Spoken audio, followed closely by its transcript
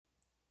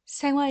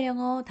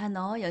생활영어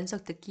단어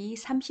연속듣기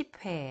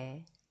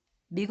 30회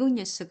미국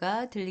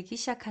뉴스가 들리기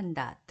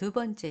시작한다. 두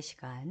번째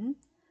시간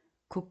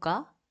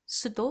국가,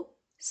 수도,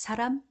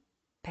 사람,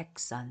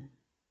 백선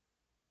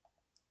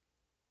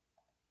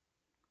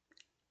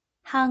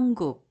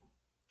한국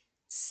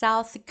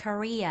South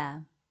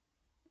Korea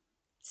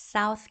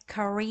South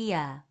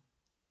Korea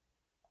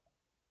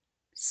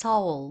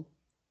Seoul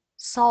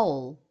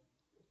Seoul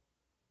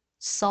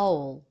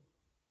Seoul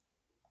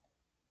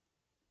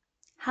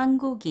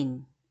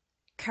한국인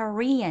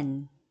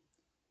Korean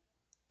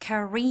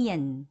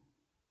Korean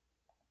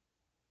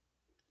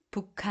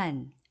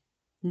북한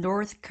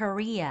North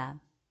Korea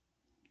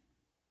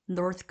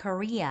North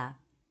Korea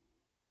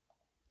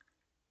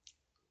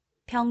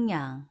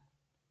평양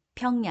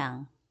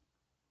평양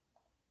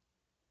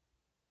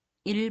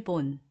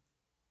일본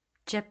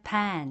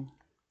Japan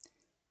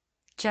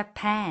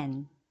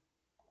Japan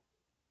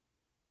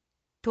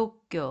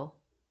도쿄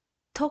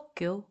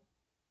도쿄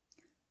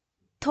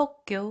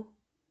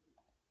도쿄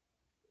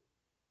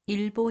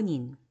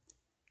일본인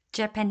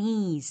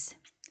Japanese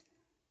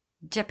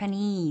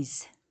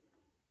Japanese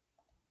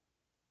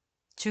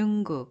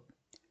중국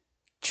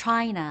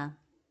China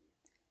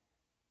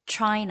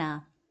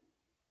China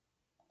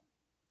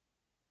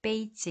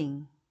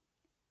Beijing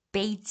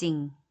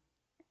Beijing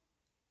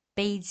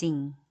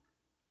Beijing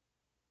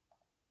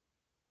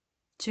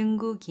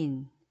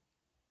중국인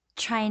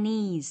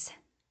Chinese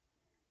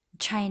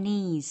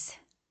Chinese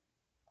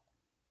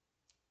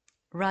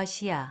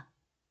Russia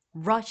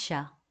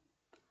Russia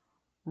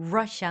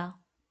Russia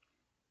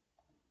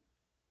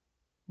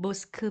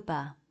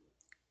모스크바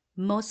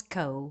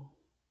Moscow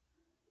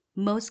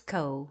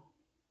Moscow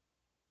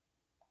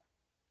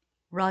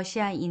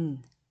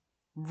러시아인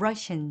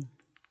Russian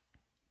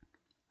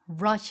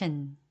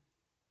Russian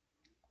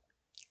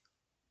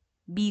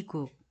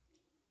미국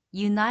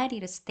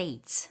United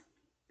States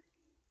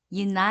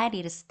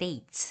United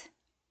States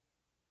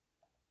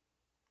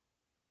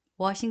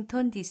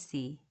Washington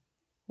DC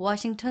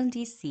Washington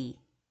DC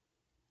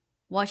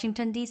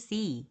Washington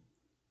DC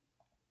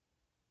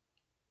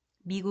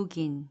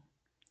미국인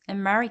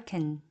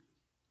American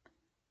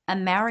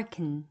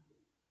American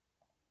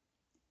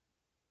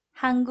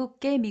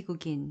한국계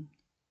미국인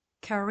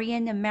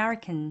Korean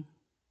American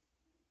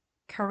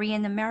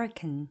Korean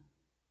American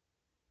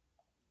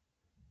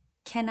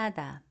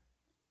캐나다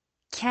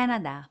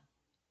Canada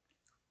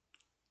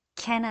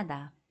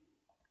Canada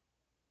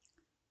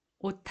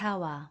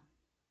오타와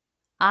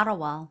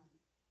Ottawa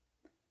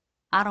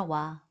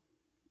Ottawa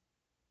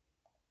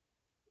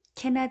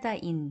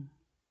캐나다인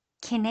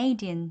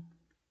Canadian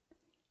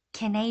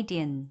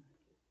Canadian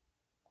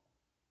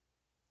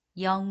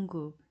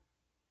영국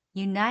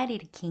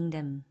United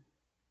Kingdom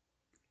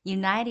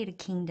United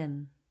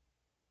Kingdom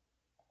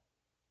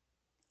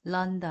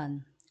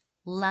London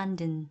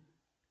London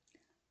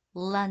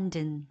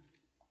London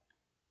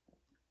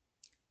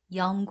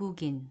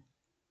영국인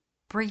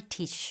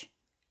British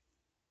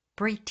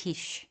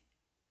British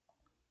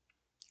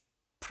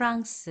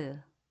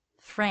프랑스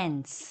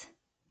France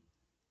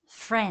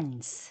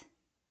France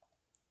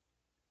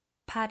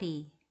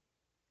파리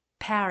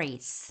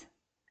Paris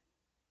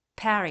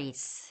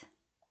Paris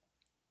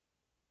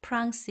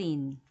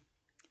프랑스인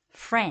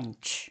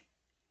French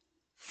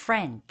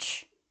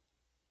French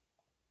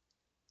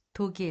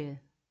독일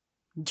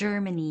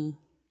Germany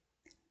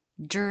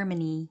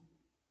Germany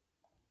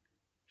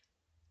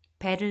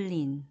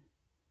베를린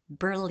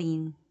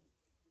Berlin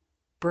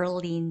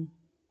Berlin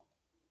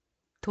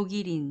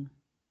독일인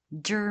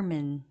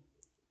German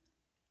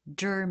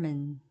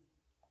German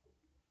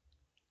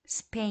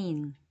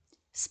Spain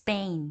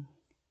Spain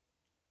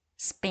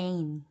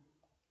Spain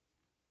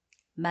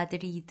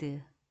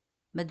Madrid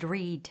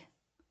Madrid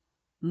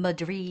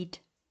Madrid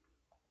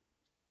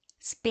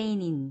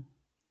스페인인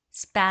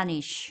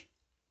Spanish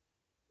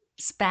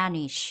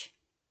Spanish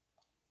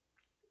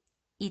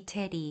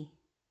이태리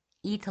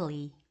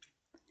Italy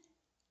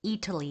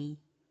Italy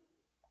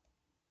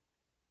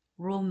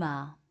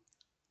Roma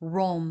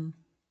Rome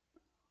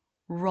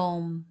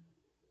Rome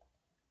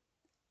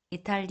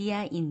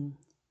이탈리아인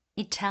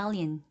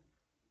Italian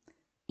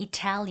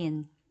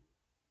Italian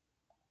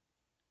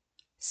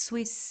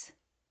Swiss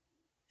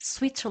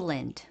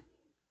Switzerland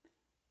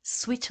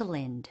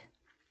Switzerland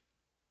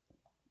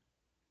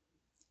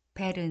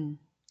베른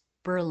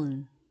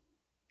Berlin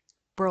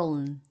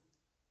Berlin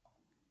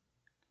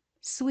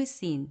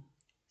스위스인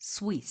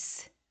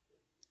Swiss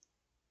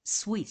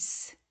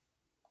Swiss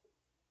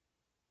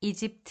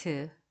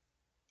이집트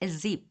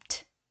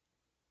Egypt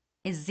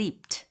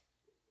Egypt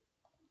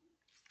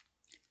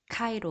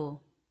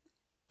카이로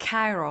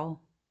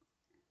Cairo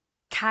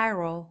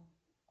Cairo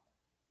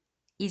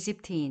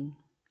이집트인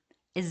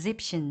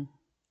Egyptian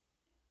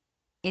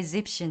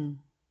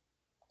Egyptian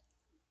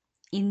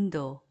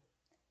인도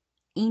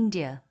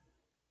India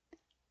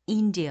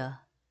India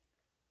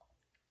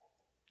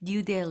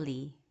New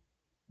Delhi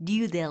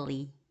New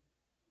Delhi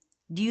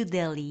New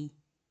Delhi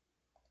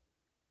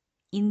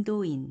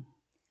인도인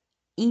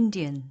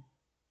Indian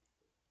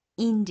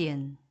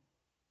Indian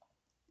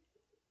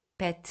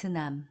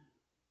베트남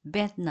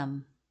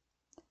Vietnam,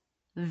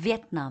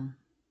 Vietnam.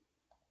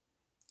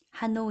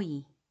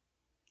 Hanoi,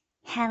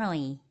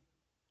 Hanoi,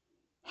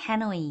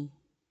 Hanoi.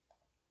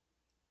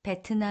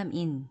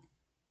 베트남인,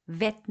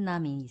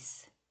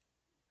 Vietnamese,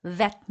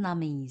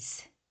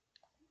 Vietnamese.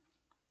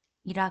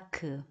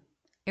 이라크,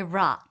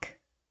 Iraq,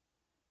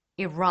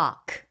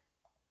 Iraq.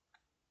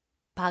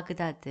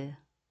 바그다드,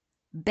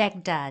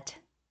 Baghdad,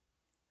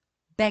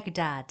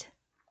 Baghdad.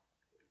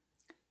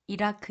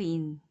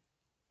 이라크인,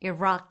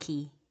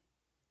 Iraqi,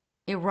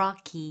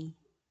 Iraqi.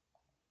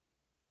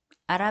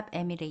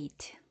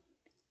 아랍에미레이트,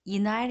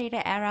 United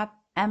Arab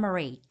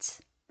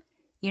Emirates,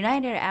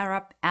 United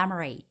Arab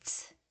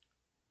Emirates.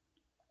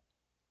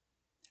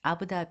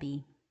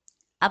 아부다비,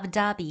 Abu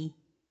Dhabi,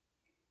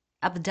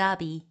 Abu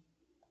Dhabi.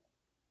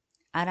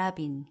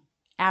 아랍인,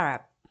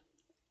 Arab,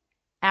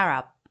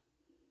 Arab.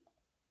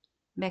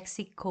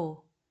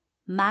 멕시코,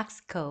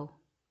 Mexico,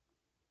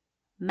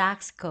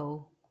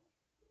 Mexico.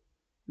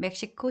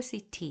 Mexico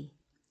City,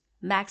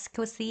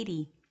 Mexico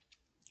City,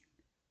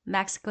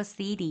 Mexico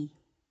City.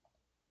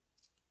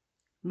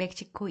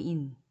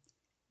 멕시코인,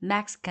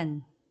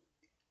 Mexican,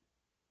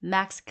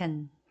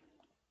 Mexican.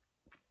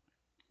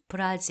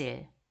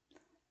 브라질,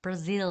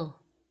 Brazil,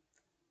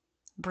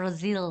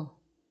 Brazil.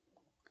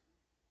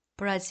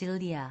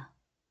 브라질리아,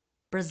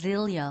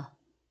 Brasilia,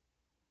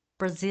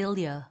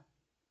 Brasilia.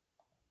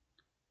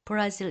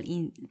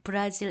 브라질인,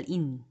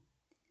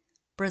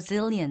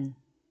 Brazilian,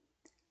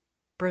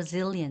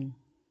 Brazilian.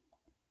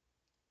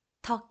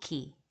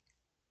 Turkey,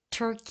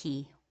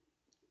 Turkey,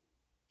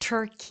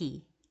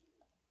 Turkey.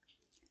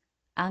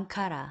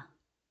 Ankara,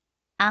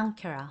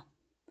 Ankara,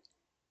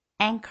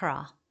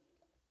 Ankara.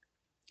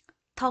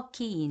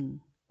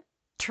 터키인,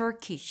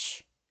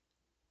 Turkish,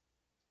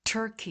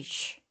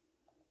 Turkish.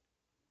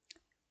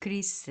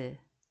 그리스,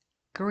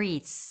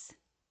 Greece,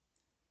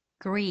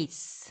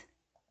 Greece.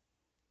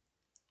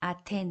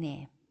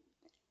 아테네,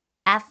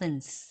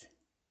 Athens,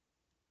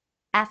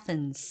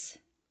 Athens.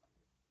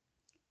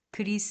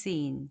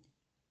 그리스인,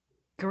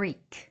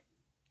 Greek,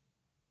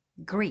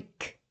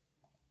 Greek.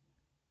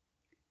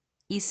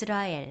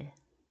 이스라엘,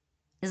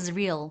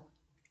 Israel,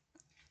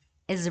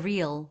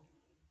 Israel.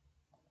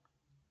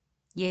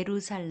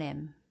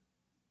 예루살렘,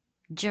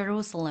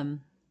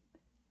 Jerusalem,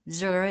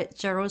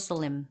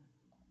 Jerusalem.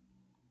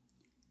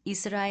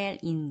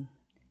 이스라엘인,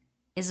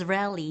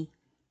 Israeli,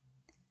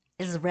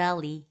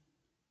 Israeli.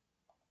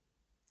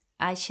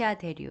 아시아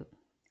대륙,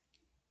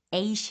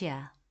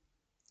 Asia,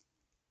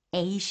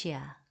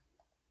 Asia.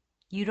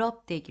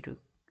 유럽 대륙,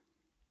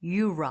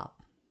 Europe,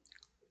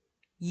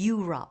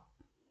 Europe.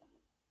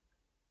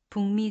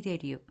 북미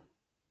대륙,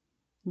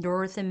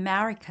 North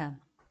America,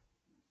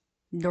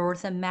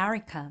 North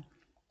America.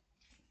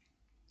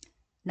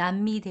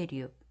 남미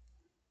대륙,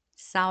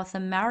 South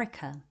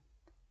America,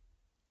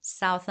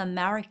 South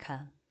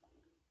America.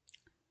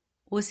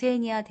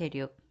 오세니아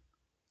대륙,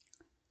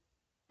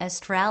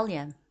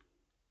 Australia,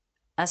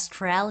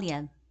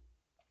 Australia.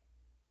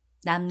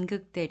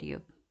 남극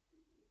대륙,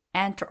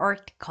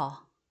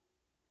 Antarctica,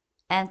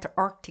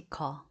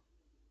 Antarctica.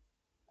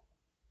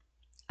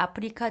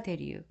 아프리카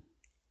대륙,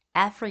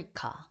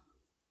 Africa,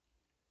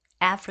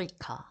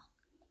 Africa.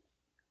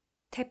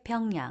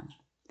 태평양,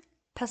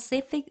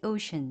 Pacific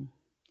Ocean,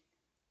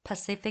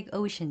 Pacific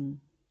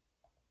Ocean.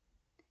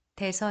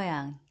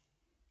 대서양,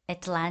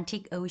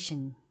 Atlantic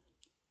Ocean,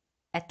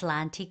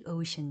 Atlantic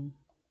Ocean.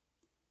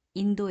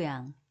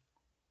 인도양,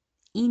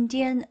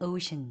 Indian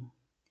Ocean,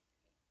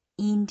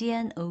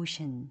 Indian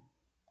Ocean.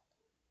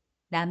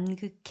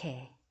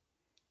 남극해,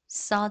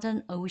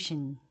 Southern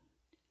Ocean,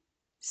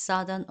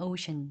 Southern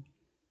Ocean.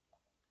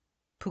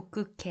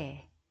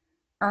 북극해,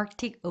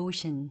 Arctic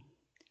Ocean,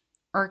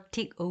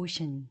 Arctic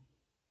Ocean.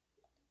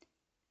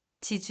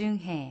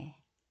 지중해,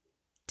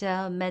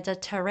 The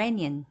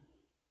Mediterranean,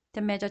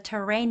 The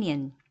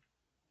Mediterranean.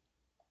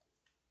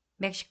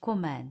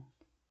 멕시코만,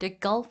 The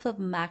Gulf of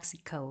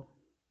Mexico,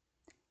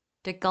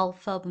 The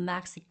Gulf of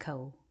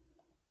Mexico.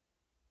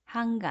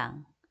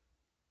 한강,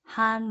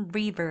 Han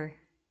River,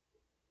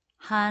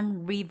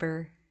 Han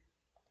River.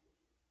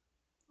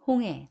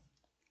 홍해,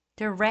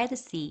 The Red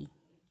Sea,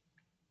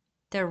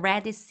 The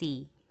Red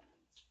Sea.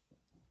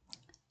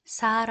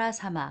 사하라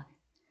사막,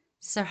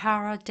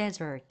 Sahara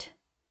Desert,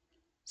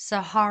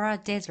 Sahara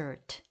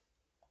Desert.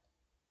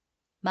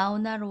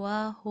 마우나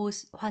로아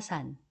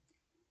화산,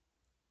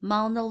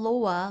 Mauna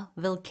Loa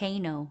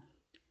Volcano,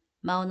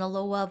 Mauna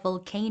Loa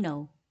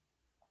Volcano.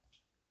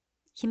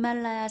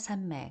 히말라야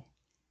산맥,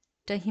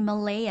 The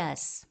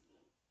Himalayas,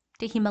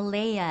 The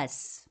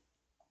Himalayas.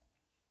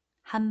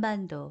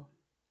 한반도,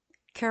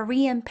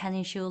 Korean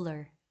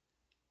Peninsula,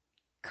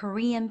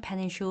 Korean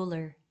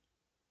Peninsula.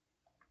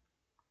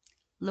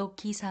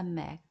 로키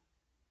산맥,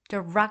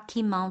 The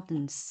Rocky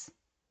Mountains,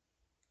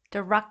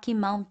 The Rocky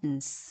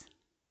Mountains.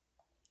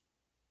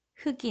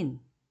 흑인,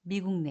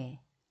 미국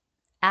내,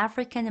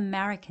 African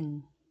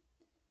American,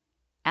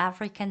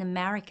 African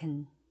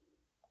American.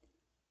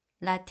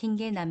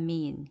 라틴계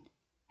남미인,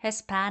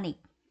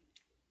 Hispanic,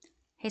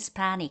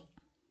 Hispanic.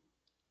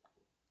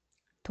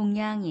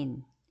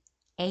 동양인,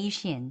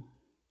 Asian,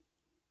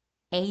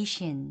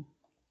 Asian,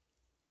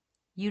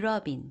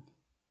 유럽인,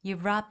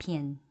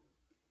 European,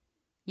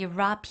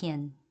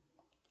 European,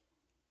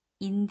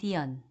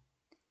 Indian,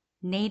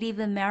 Native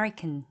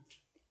American,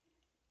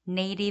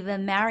 Native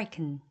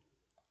American,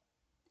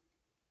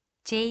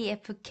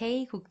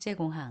 JFK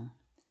국제공항,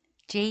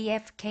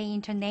 JFK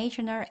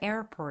International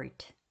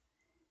Airport,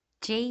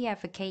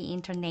 JFK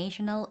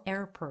International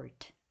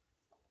Airport,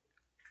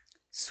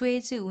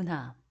 스웨즈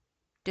운하,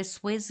 the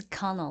Suez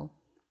Canal,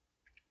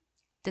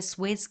 the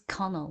Suez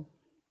Canal,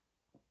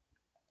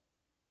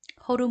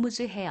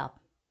 호르무즈 해협,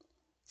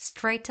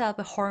 Strait of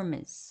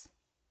Hormuz,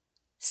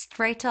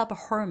 Strait of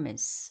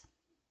Hormuz,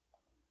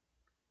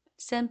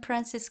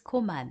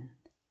 샌프란시스코만,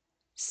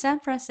 San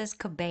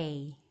Francisco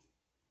Bay,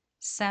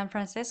 San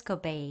Francisco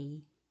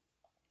Bay,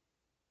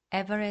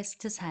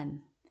 에베레스트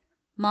산,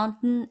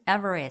 Mountain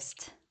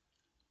Everest,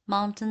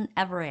 Mountain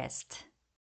Everest,